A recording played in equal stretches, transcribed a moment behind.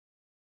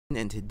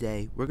And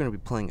today we're going to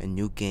be playing a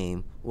new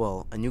game.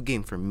 Well, a new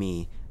game for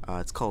me.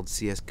 It's called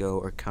CS:GO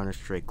or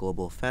Counter-Strike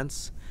Global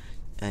Offense.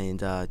 And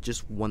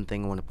just one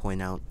thing I want to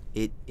point out: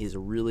 it is a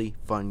really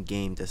fun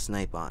game to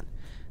snipe on.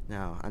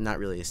 Now, I'm not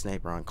really a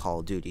sniper on Call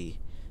of Duty.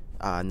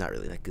 I'm not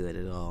really that good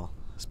at all,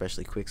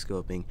 especially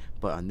quickscoping.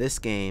 But on this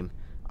game,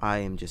 I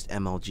am just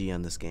MLG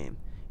on this game,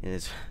 and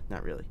it's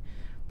not really.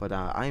 But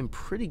I am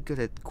pretty good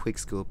at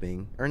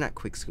quickscoping, or not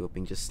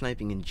quickscoping, just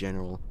sniping in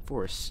general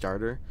for a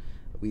starter.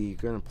 We're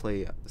gonna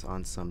play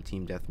on some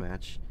team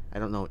deathmatch. I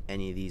don't know what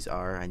any of these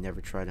are. I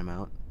never tried them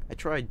out. I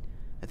tried,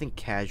 I think,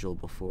 casual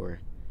before.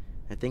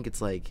 I think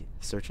it's like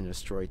search and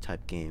destroy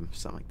type game,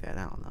 something like that.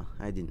 I don't know.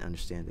 I didn't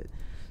understand it.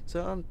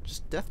 So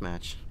just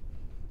deathmatch.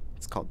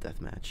 It's called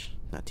deathmatch,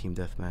 not team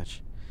deathmatch.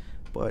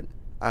 But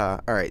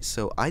all right.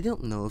 So I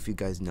don't know if you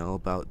guys know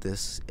about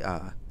this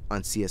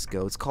on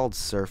CS:GO. It's called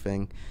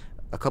surfing.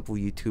 A couple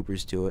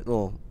YouTubers do it.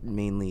 Well,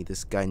 mainly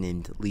this guy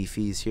named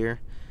Leafy's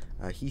here.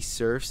 He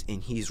surfs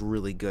and he's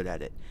really good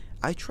at it.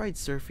 I tried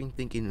surfing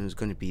thinking it was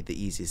going to be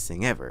the easiest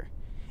thing ever.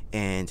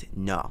 And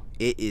no,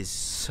 it is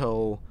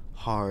so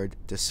hard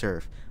to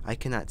surf. I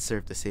cannot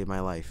surf to save my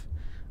life.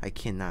 I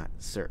cannot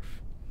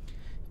surf.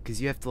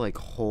 Because you have to like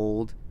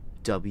hold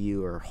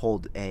W or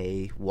hold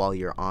A while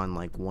you're on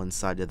like one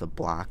side of the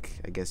block.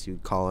 I guess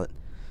you'd call it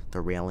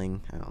the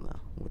railing. I don't know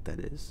what that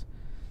is.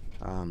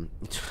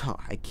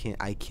 I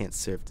can't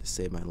surf to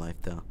save my life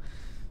though.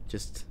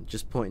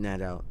 Just pointing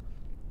that out.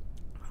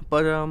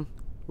 But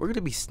we're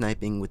gonna be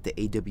sniping with the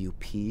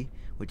AWP,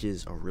 which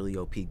is a really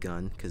OP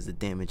gun because the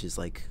damage is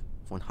like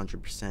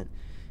 100%.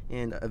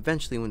 And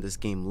eventually, when this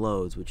game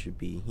loads, which would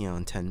be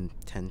in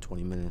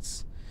 20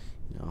 minutes,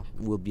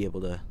 I'll be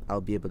able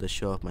to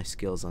show off my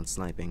skills on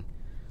sniping.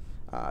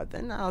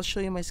 Then I'll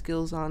show you my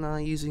skills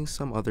on using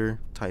some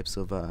other types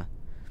of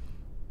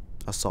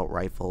assault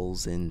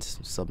rifles and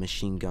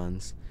submachine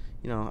guns.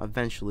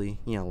 Eventually,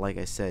 like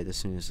I said, as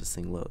soon as this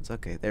thing loads.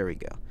 Okay, there we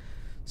go.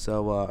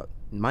 So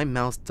my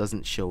mouse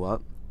doesn't show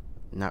up,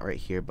 not right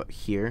here, but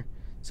here.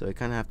 So I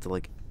kind of have to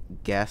like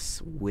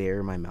guess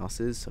where my mouse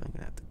is. So I'm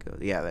gonna have to go,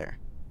 yeah, there.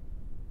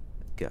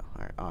 Go.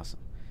 All right, awesome.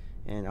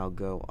 And I'll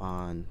go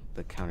on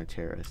the counter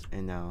terrorist.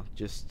 And now,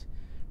 just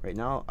right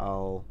now,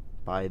 I'll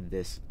buy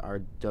this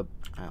RW.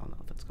 I don't know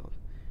what that's called.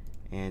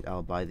 And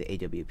I'll buy the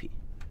AWP.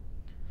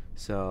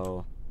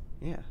 So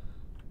yeah.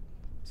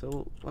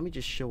 So let me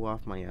just show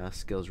off my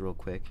skills real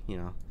quick.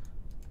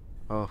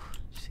 Oh,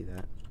 you see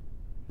that?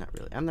 Not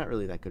really. I'm not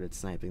really that good at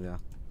sniping though.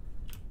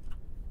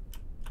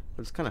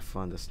 But it's kind of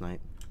fun to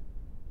snipe.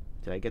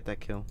 Did I get that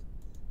kill?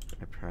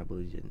 I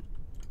probably didn't.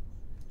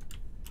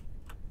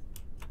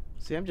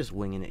 See, I'm just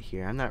winging it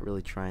here. I'm not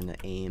really trying to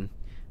aim.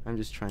 I'm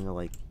just trying to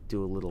like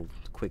do a little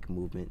quick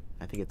movement.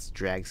 I think it's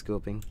drag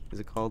scoping, is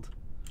it called?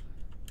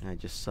 And I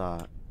just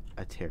saw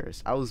a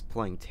terrorist. I was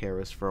playing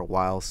terrorist for a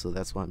while, so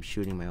that's why I'm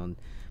shooting my own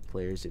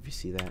players, if you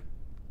see that.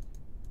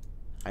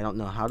 I don't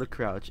know how to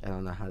crouch. I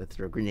don't know how to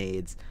throw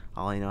grenades.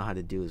 All I know how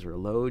to do is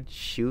reload,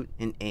 shoot,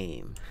 and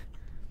aim.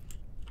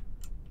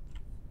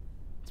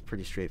 It's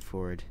pretty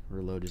straightforward.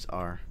 Reload is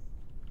R.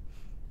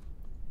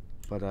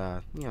 But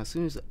as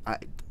soon as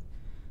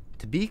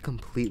to be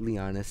completely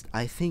honest,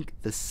 I think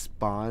the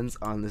spawns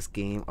on this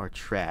game are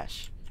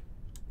trash.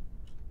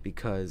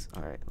 Because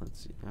alright,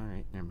 let's see.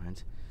 Alright, never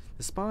mind.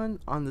 The spawn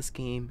on this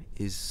game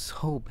is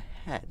so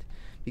bad.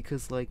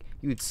 Because like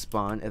you would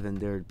spawn and then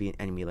there would be an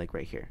enemy like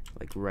right here,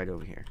 like right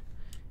over here,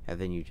 and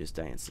then you just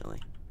die instantly.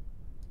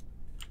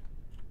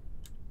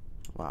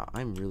 Wow,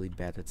 I'm really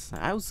bad at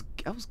sniping. I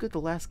was good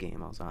the last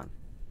game I was on,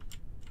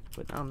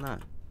 but now I'm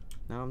not.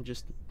 Now I'm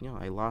just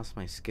I lost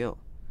my skill,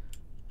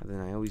 and then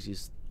I always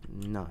use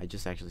I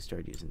just actually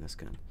started using this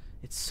gun.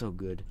 It's so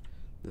good,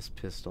 this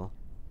pistol.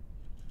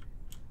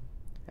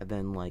 And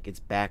then like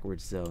it's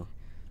backwards though,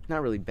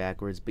 not really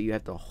backwards, but you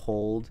have to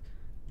hold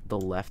the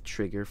left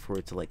trigger for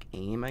it to like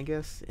aim, I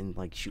guess, and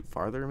like shoot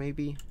farther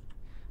maybe.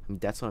 I mean,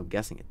 that's what I'm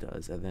guessing it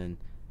does. And then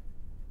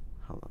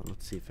hold on,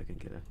 let's see if I can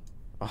get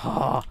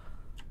a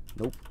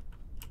nope.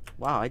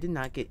 Wow, I did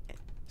not get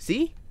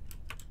see?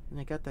 And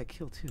I got that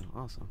kill too.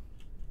 Awesome.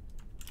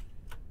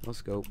 No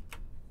scope.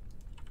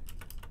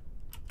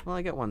 Well,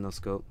 I got one no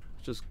scope,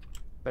 which is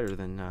better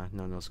than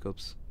no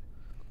scopes.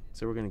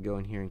 So we're gonna go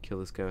in here and kill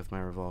this guy with my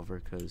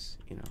revolver because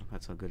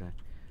that's how good I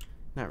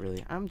not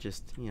really. I'm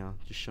just,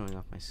 just showing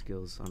off my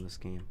skills on this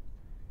game.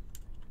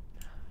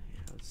 Yeah,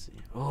 let's see.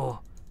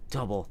 Oh,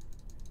 double.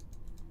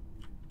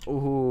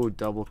 Oh,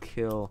 double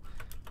kill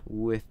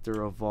with the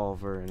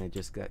revolver, and I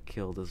just got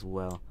killed as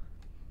well.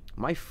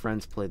 My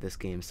friends play this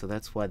game, so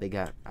that's why they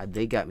got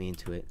me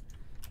into it.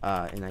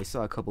 And I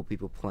saw a couple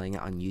people playing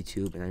it on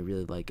YouTube, and I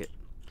really like it.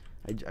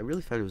 I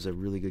really thought it was a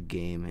really good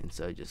game, and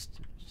so I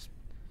just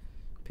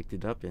picked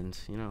it up, and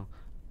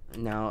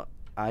now.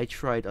 I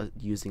tried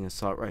using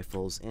assault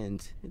rifles,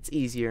 and it's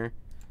easier.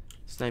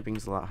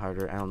 Sniping's a lot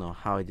harder. I don't know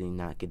how I did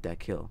not get that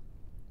kill,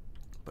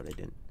 but I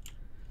didn't.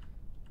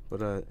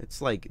 But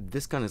it's like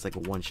this gun is like a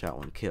one-shot,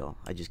 one kill.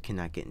 I just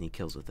cannot get any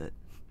kills with it.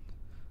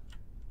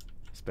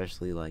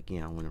 Especially like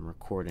when I'm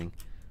recording.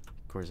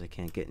 Of course, I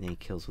can't get any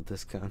kills with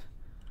this gun.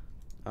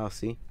 Oh,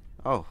 see?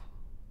 Oh.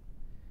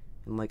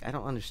 And, like, I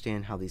don't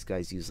understand how these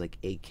guys use, like,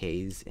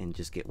 AKs and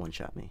just get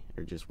one-shot me.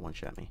 Or just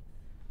one-shot me.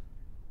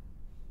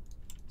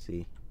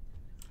 See?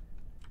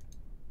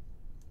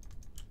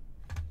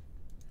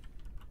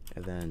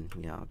 And then,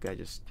 you know, a guy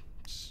just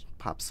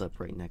pops up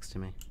right next to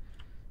me.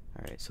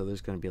 Alright, so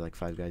there's gonna be, like,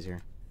 5 guys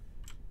here.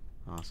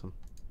 Awesome.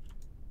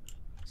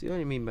 See what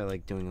I mean by,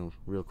 like, doing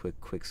a real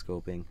quick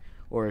scoping?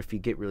 Or if you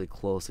get really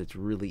close, it's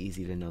really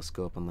easy to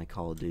no-scope on, like,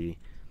 Call of Duty.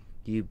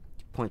 You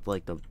point,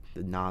 like, the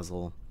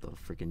nozzle, the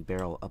freaking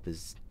barrel up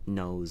his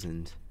nose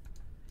and...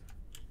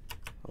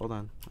 Hold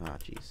on. Ah,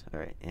 jeez.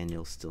 Alright, and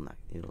you'll still not...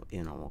 it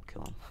won't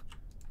kill him.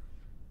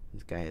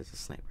 This guy is a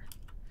sniper.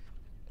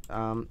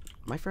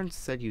 My friend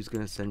said he was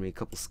going to send me a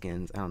couple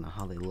skins. I don't know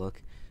how they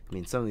look. I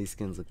mean, some of these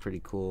skins look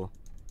pretty cool.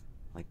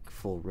 Like,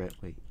 full red...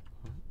 Wait.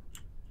 What?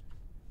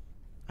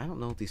 I don't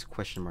know what these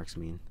question marks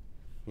mean.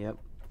 Yep.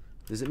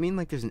 Does it mean,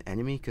 like, there's an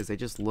enemy? Because I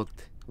just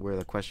looked where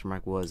the question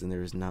mark was, and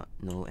there was no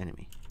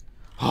enemy.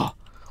 Oh!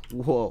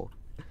 Whoa!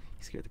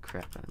 He scared the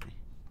crap out of me.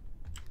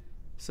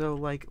 So,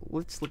 like,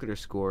 let's look at our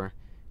score.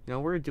 You know,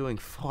 we're doing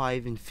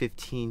 5 and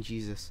 15.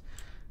 Jesus.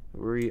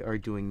 We are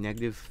doing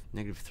negative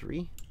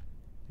 3?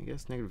 I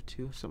guess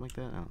 -2, something like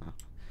that. I don't know.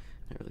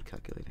 Not really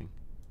calculating.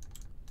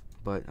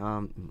 But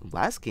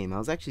last game I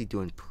was actually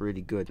doing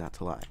pretty good, not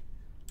to lie.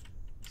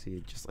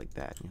 See, just like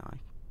that, you know, I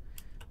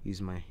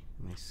use my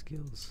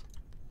skills.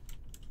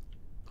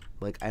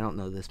 Like, I don't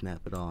know this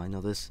map at all. I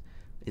know this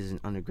is an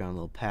underground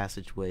little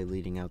passageway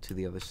leading out to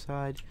the other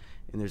side,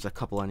 and there's a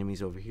couple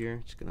enemies over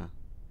here. Just gonna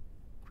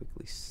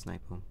quickly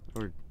snipe them.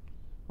 Or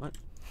what?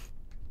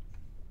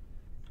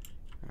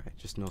 All right,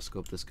 just no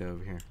scope this guy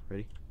over here.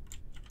 Ready?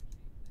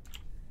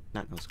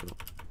 Not no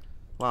scope.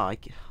 Wow, oh my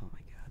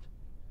god.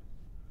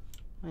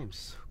 I am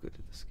so good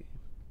at this game.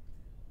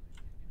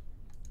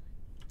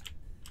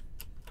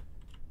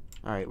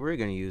 Alright, we're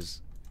gonna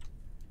use...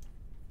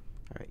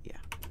 Alright, yeah.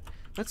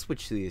 Let's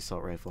switch to the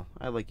assault rifle.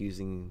 I like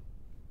using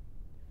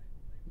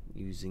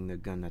the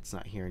gun that's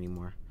not here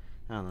anymore.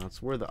 I don't know,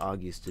 it's where the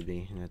AUG used to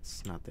be, and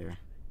it's not there.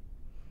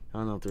 I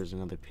don't know if there's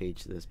another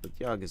page to this, but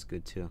the AUG is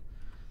good too.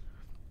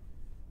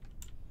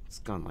 It's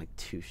gone like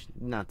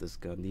not this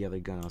gun, the other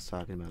gun I was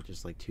talking about,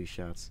 just like 2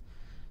 shots.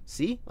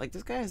 See? Like,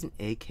 this guy has an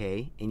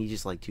AK, and he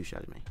just like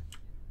 2-shotted me.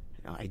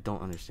 I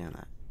don't understand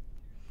that.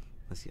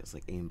 Unless he has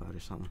like aimbot or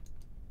something.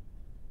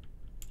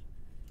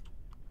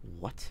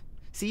 What?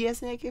 See, he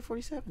has an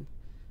AK-47.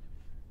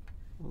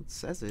 Well, it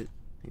says it.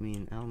 I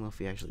mean, I don't know if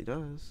he actually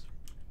does.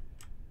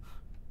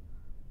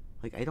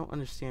 Like, I don't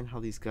understand how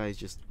these guys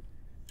just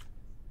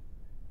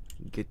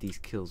get these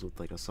kills with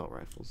like assault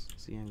rifles.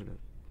 See, I'm gonna...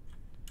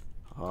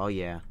 Oh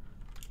yeah.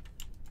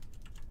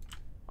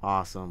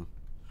 Awesome.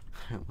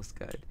 I almost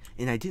got it.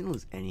 And I didn't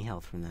lose any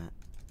health from that.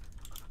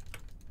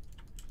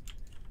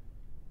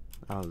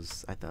 I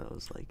thought it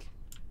was like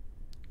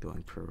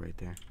going pro right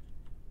there.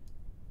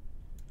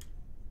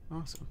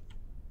 Awesome.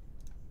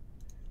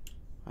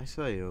 I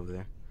saw you over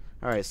there.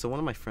 Alright, so one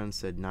of my friends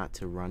said not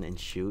to run and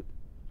shoot.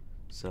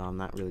 So I'm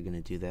not really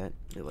gonna do that.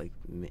 It, like,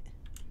 I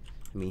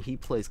mean, he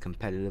plays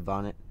competitive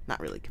on it. Not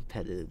really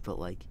competitive, but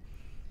like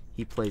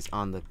he plays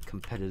on the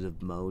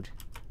competitive mode.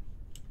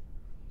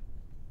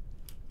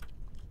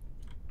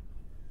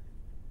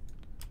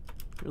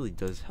 It really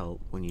does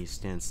help when you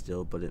stand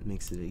still, but it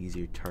makes it an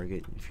easier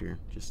target if you're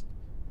just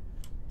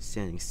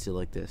standing still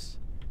like this.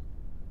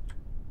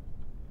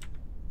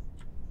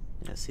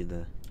 Yeah, see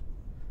the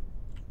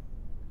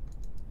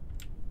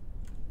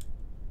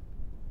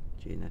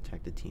Jaden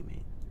attacked a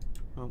teammate.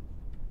 Oh.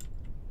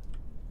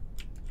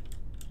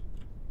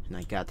 And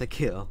I got the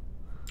kill.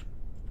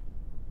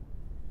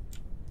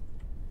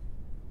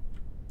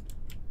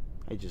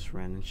 I just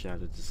ran and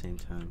shot at the same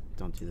time.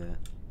 Don't do that.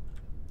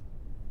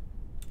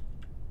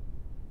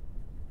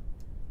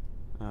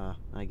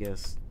 I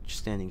guess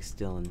standing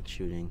still and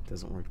shooting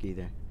doesn't work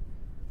either.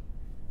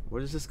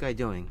 What is this guy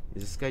doing?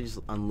 Is this guy just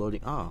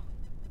unloading? Oh.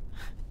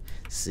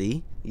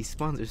 See? These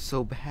spawns are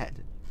so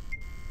bad.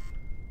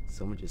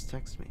 Someone just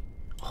texted me.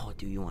 Oh,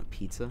 do you want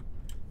pizza?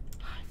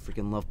 I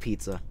freaking love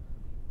pizza.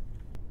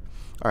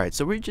 Alright,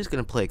 so we're just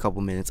going to play a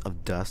couple minutes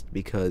of Dust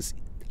because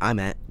I'm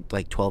at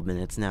like 12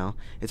 minutes now.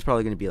 It's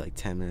probably going to be like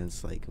 10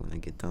 minutes like when I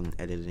get done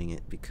editing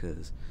it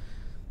because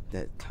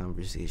that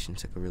conversation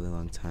took a really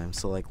long time.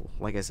 So like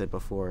I said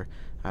before,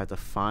 I have to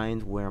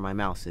find where my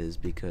mouse is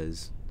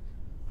because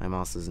my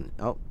mouse isn't...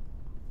 Oh,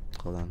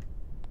 hold on.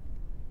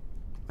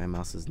 My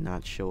mouse does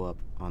not show up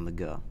on the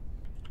go.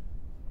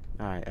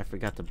 Alright, I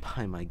forgot to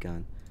buy my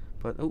gun.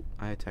 But, oh,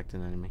 I attacked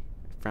an enemy.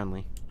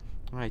 Friendly.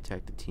 I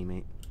attacked a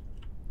teammate.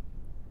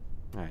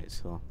 Alright,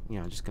 so, you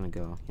know, just gonna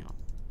go, you know.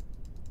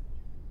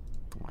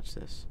 Watch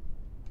this.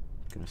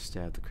 Gonna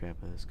stab the crap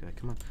out of this guy.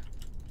 Come on.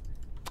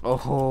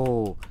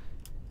 Oh!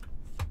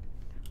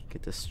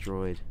 Get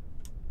destroyed.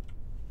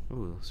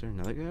 Ooh, is there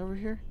another guy over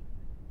here?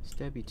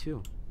 Stab you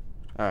too.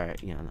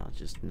 Alright, yeah, no,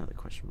 just another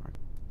question mark.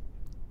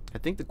 I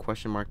think the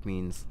question mark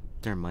means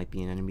there might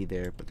be an enemy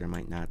there, but there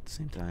might not at the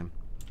same time.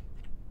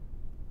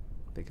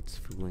 I think it's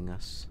fooling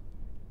us.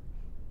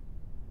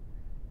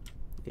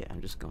 Yeah,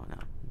 I'm just going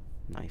out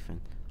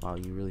knifing. Wow,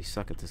 you really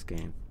suck at this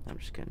game. I'm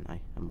just kidding.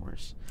 I'm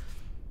worse.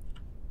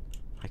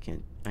 I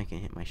can't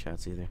hit my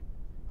shots either.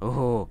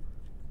 Oh,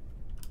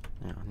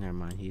 no, never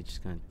mind. He's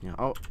just gonna.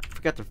 Oh, I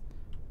forgot to.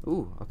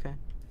 Ooh, okay.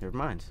 Never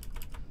mind.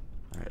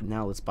 All right,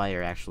 now let's buy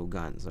our actual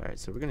guns. All right,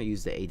 so we're gonna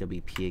use the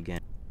AWP again.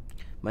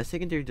 My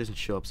secondary doesn't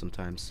show up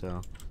sometimes,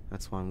 so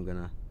that's why I'm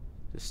gonna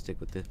just stick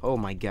with this. Oh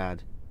my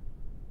god.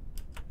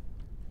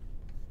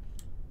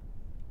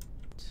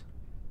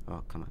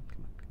 Oh, come on,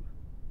 come on, come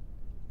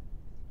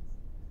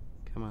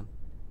on. Come on.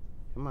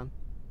 Come on.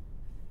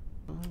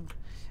 Oh.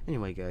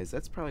 Anyway, guys,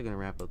 that's probably gonna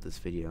wrap up this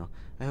video.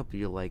 I hope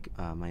you like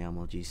my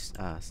MLG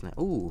snipe.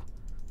 Ooh.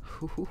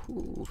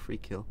 Free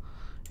kill.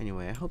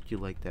 Anyway, I hope you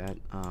like that.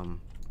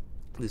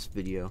 This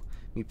video,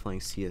 me playing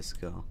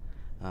CSGO.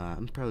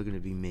 I'm probably going to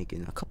be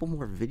making a couple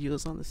more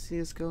videos on the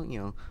CSGO, you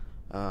know,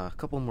 a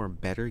couple more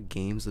better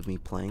games of me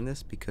playing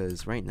this,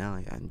 because right now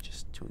I'm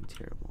just doing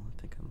terrible.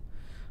 I think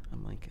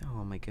I'm like,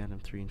 oh my god, I'm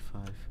 3-5.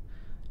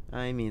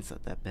 I mean, it's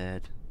not that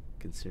bad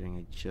considering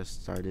I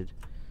just started,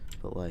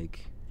 but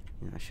like,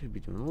 you know, I should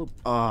be doing a little.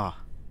 This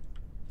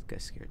guy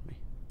scared me.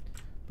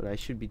 But I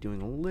should be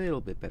doing a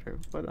little bit better.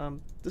 But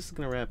this is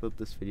gonna wrap up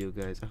this video,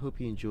 guys. I hope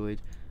you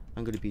enjoyed.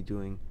 I'm gonna be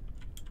doing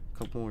a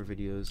couple more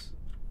videos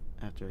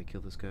after I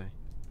kill this guy.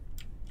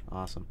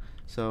 Awesome.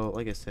 So,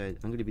 like I said,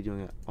 I'm gonna be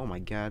doing oh my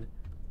god.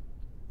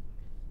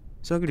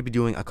 So I'm gonna be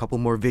doing a couple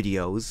more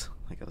videos,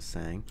 like I was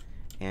saying,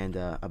 and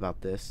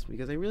about this,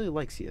 because I really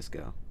like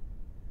CS:GO.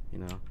 You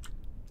know.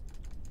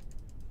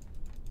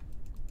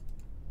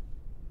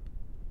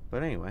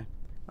 But anyway,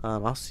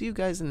 I'll see you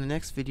guys in the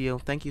next video.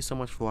 Thank you so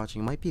much for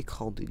watching. It might be a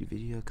Call of Duty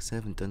video because I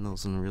haven't done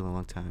those in a really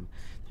long time.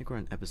 I think we're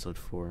on episode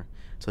 4.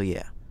 So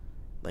yeah,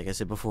 like I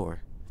said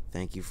before,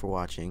 thank you for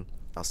watching.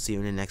 I'll see you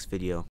in the next video.